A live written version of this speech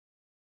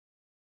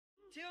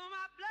Till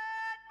my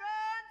blood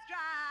runs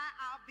dry,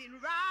 I've been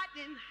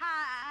riding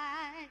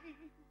high.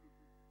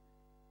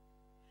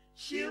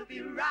 She'll be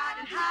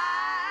riding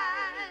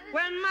high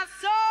when my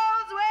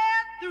soul's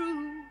wear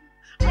through.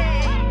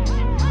 Hey,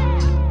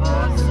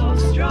 oh, so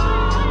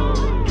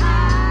strong.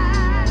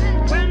 High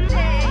when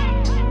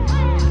hey,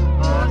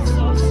 oh,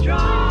 so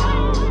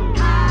strong.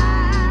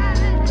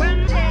 High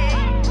when hey,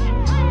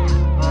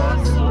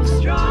 oh, so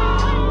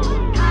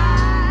strong.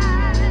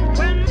 High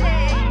when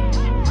hey,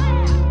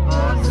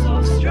 oh,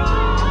 so strong.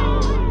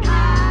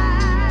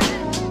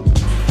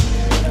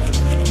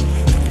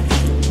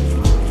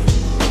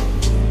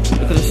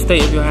 Look at the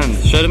state of your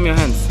hands. Show them your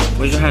hands.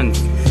 Where's your hands?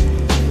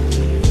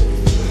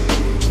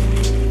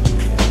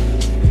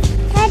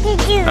 What did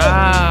you do?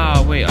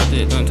 Ah, wait, I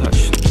did it. Don't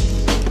touch.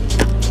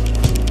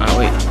 Ah,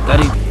 wait.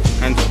 Daddy,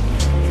 hands.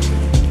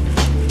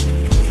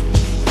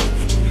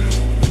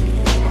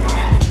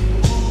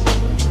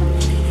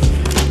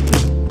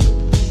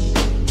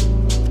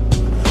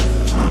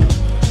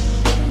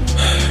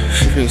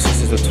 She thinks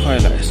this is a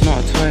toilet. It's not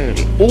a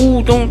toilet.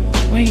 Oh, don't.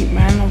 Wait,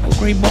 man. I've got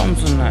grey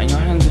bottoms on that. And your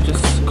hands are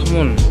just. Come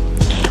on.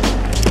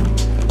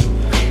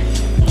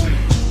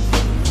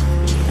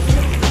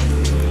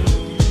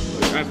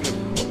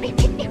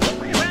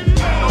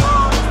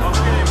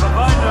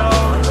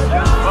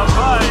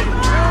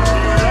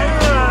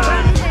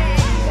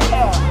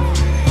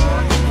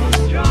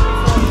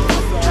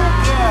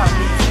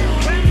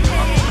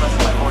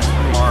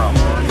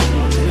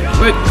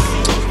 Quick!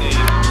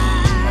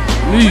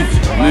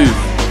 Move!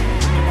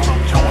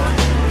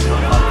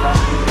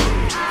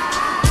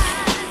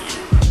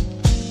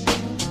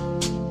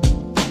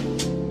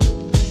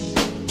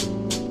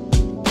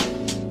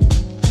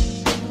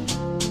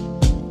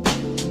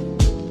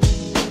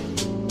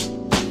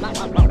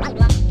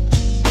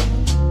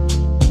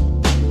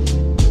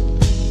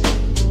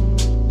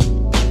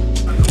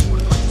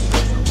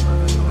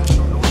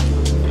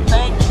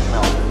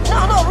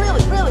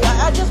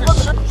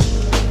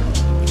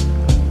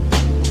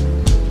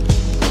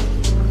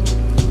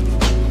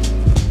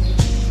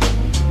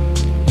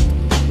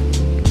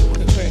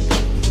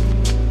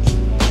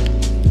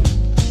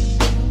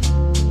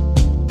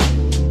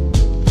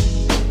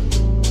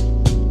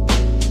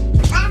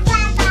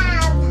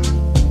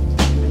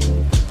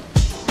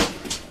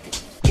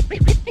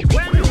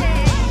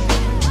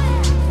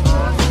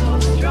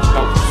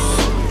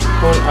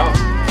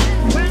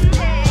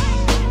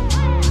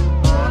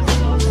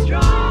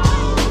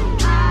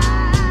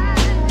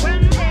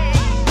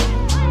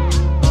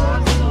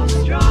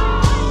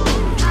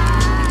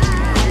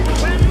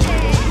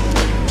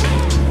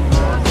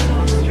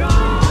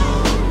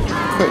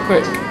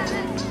 Quick.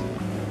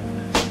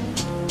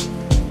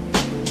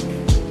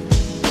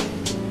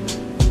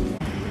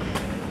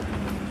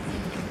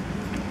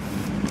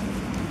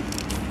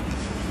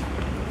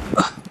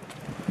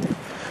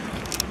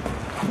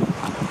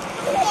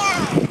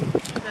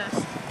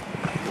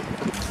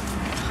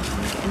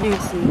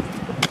 Lucy,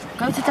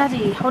 go to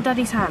Daddy. Hold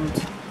Daddy's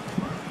hand.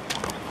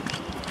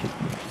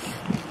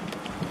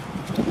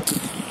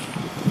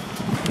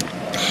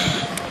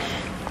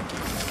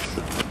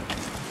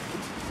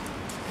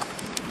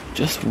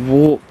 Just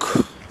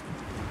walk.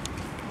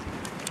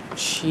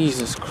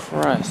 Jesus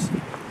Christ.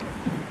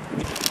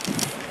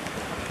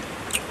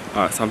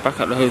 Alright, so I'm back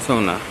at the hotel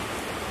now.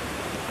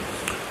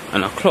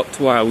 And I clocked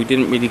why we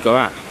didn't really go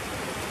out.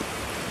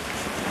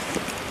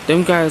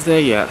 Them guys there,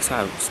 yeah,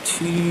 outside was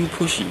too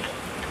pushy.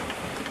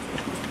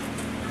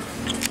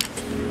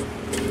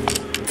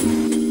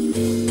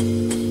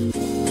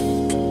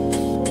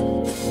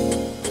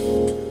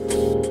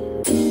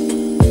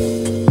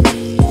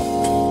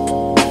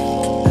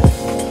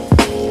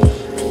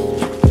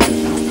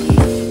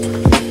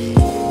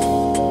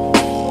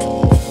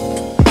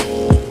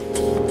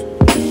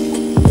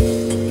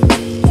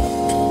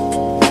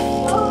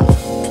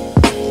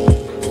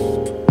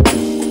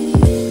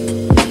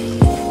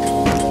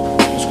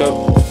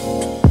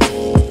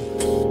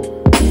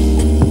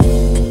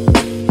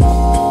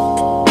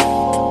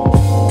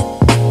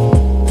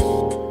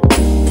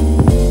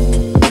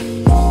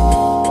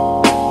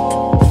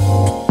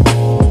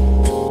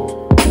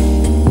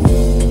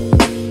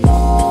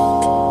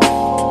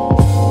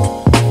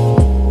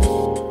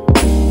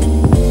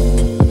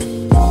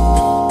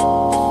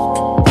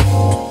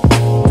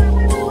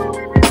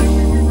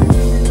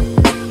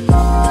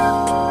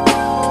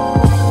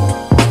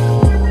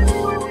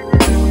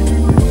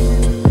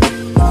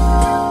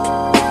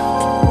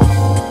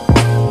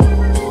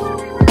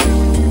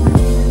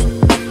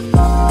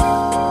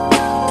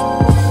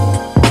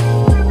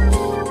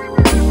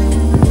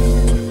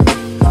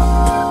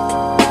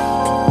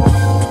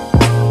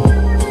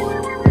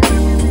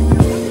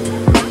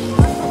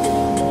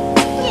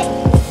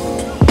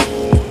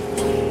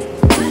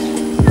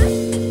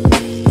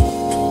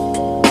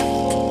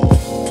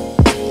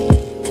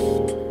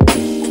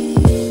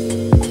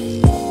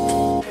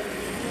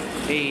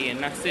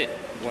 That's it,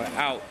 we're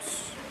out.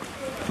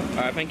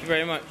 Alright, thank you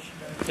very much.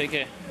 Take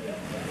care.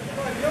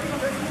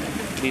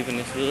 Leaving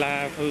this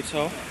live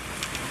hotel.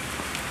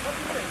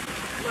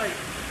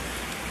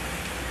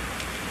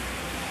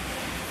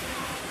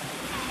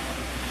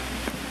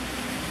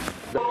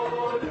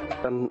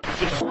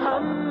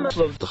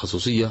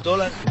 تخصصية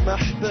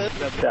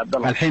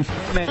الحين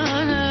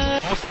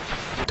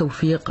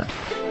توفيق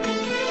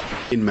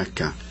in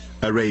مكة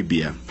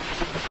أرابيا.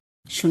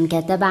 شو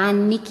انكتب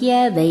عنك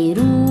يا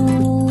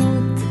بيروت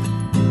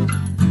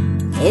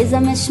إذا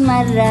مش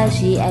مرة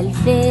شي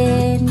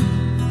 2000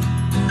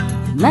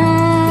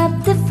 ما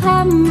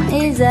بتفهم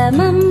إذا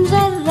ما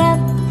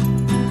مجرب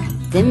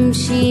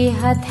تمشي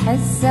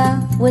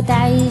هتحسها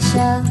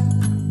وتعيشها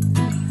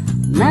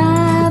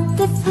ما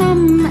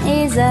بتفهم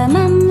إذا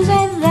ما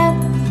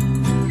مجرب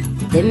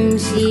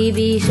تمشي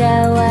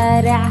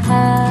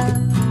بشوارعها.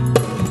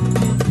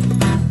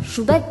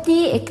 شو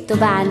بدي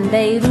اكتب عن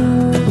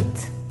بيروت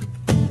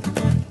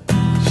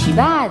شي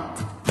بعد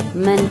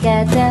ما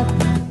انكتب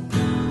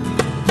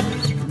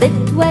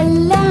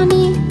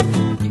بتولعني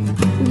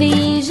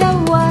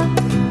بجوا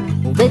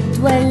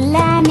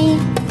وبتولعني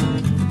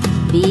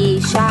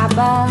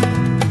بشعبها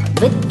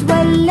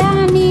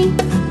بتولعني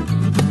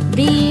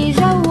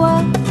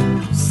بجوا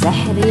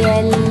السحر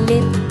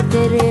يلي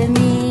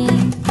بترمي.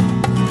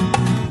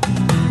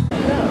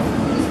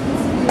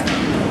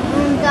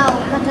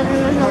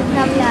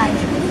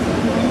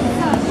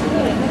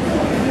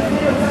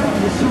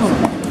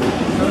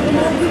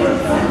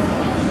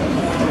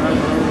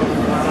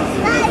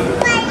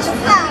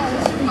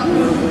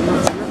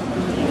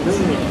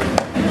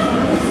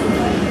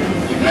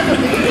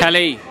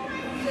 Kelly.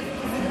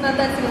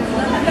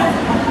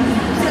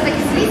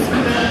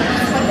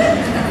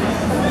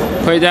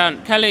 Put it down.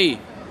 Kelly,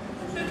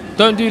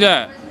 don't do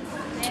that.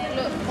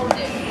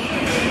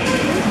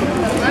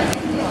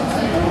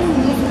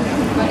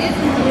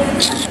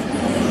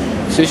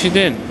 So she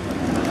did.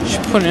 She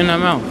put it in her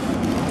mouth.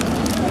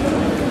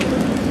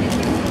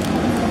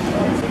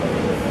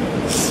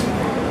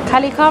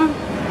 Kelly, come.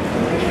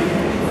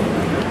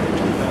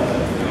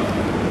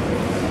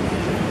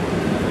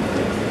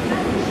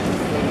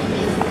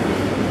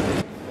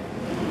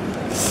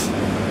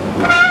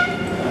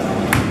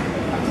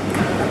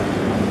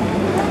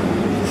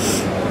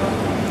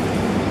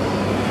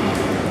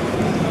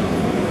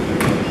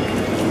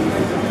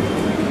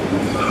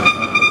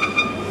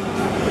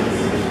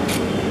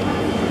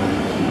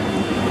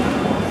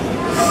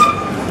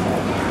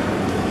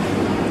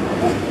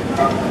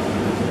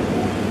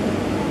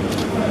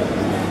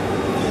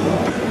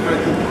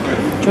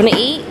 Do you want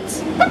to eat?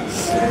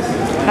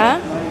 Huh?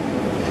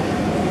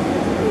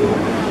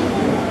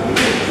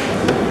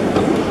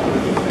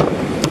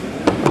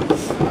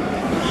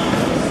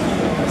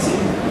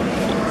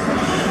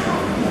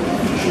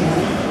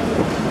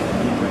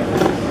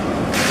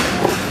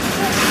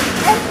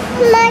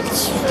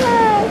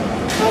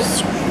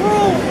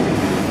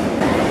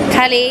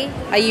 Callie,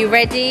 are you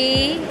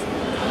ready?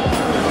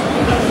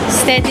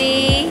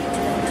 Steady.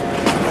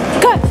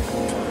 Go!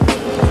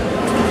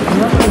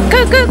 Go,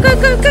 go, go,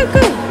 go, go,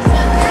 go!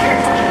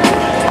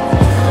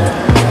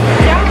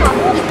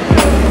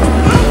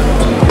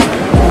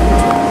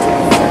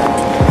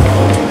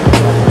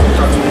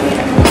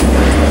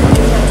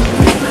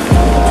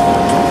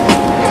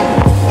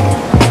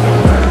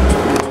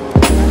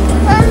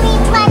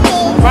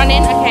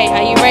 Running, okay,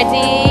 are you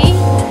ready?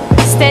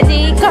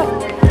 Steady, go!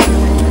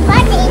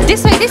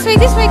 This way, this way,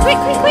 this way, quick,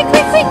 quick, quick,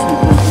 quick, quick!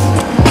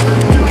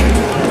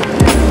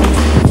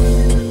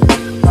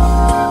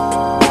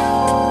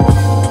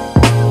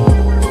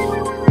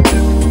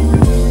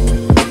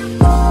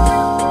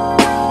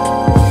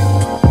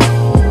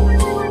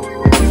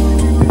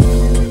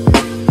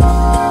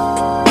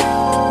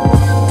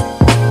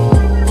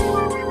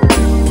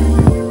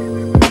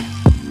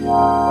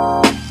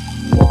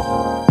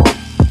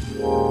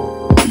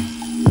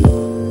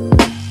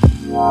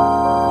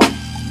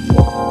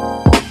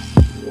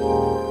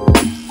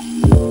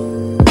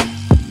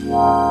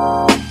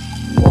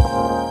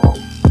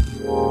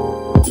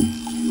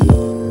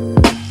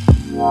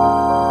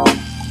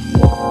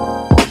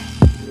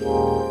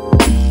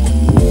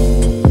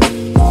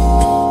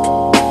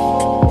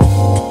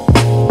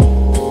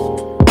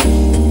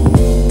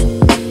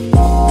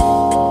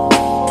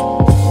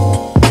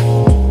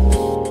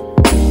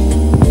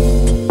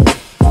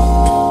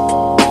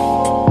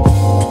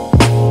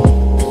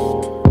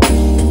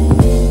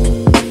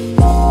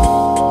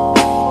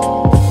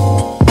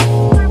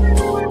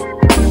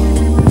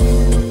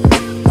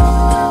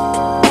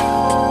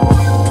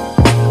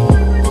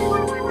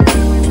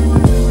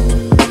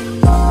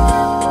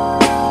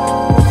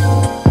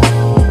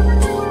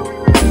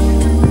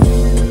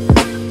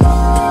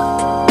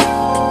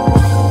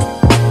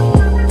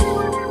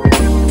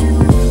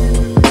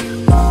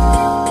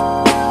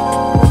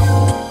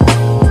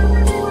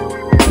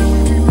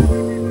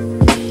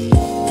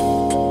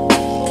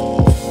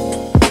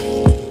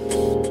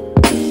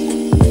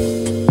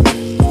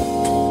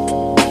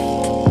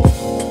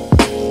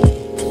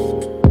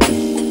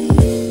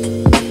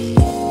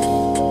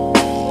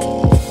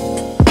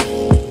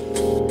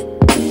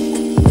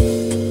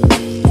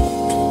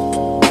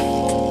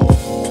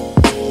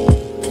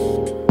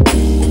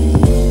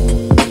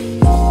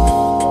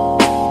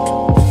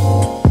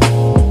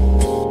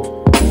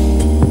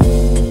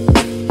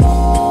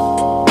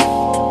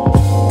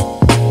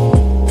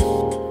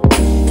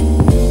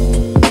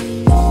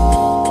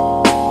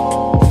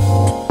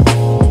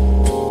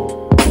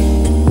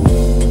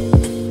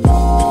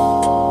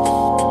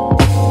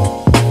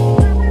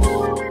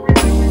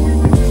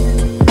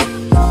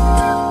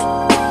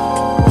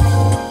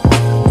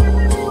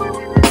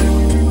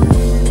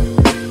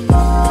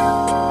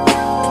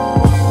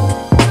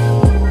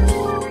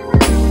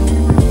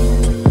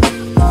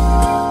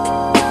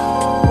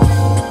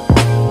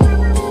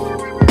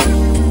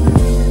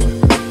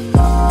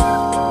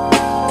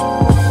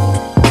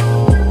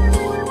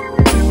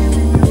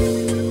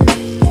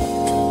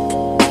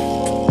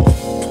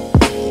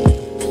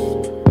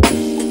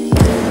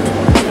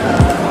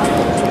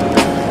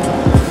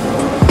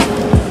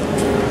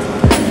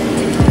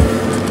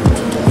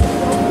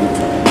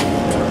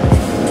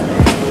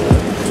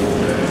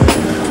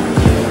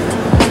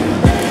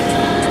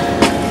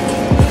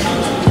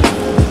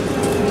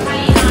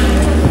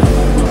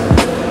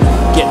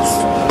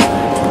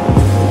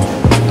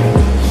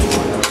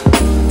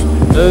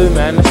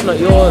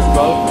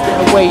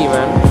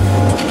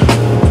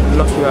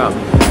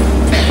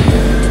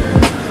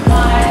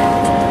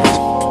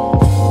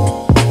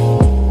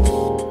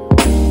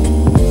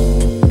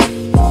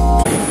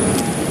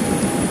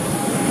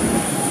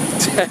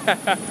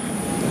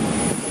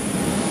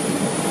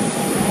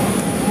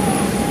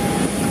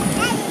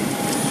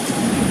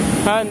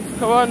 Hands,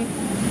 come on.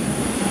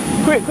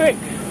 Quick, quick.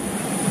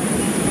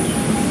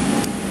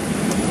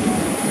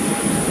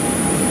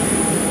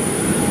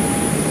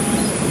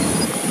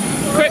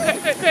 Quick,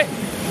 quick, quick, quick.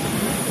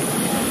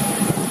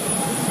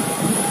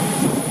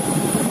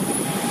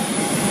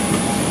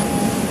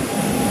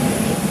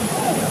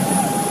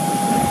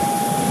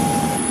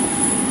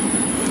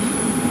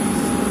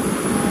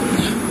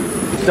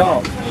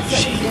 Start.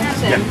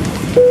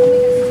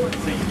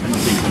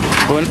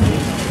 Go on.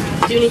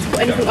 Do you need to put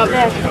anything up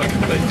there?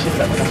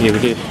 Yeah, we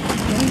do.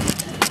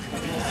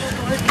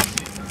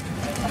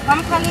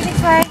 Come, Connie, this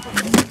way.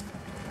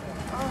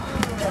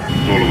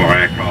 All of our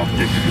aircraft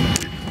is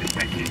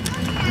making.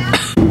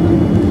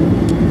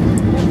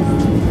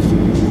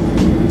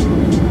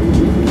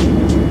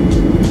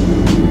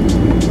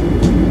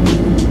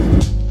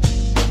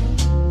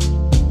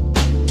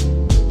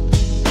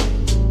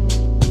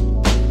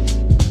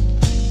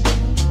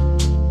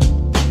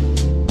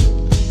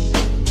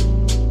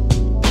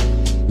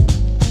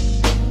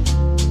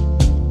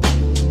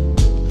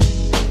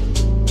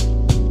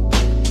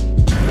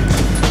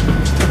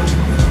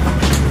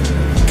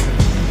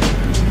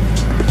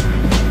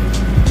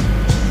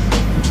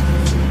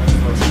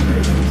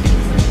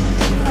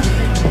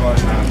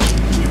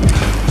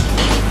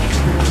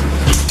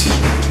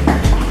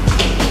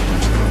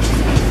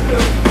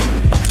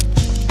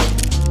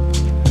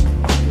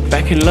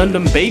 Back in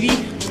London, baby.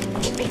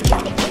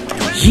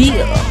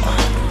 Yeah.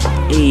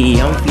 Hey,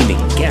 I'm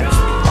feeling gassed.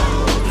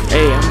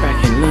 Hey, I'm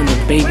back in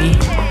London, baby.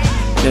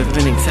 Never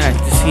been excited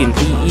to see an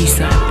EE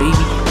side,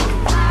 baby.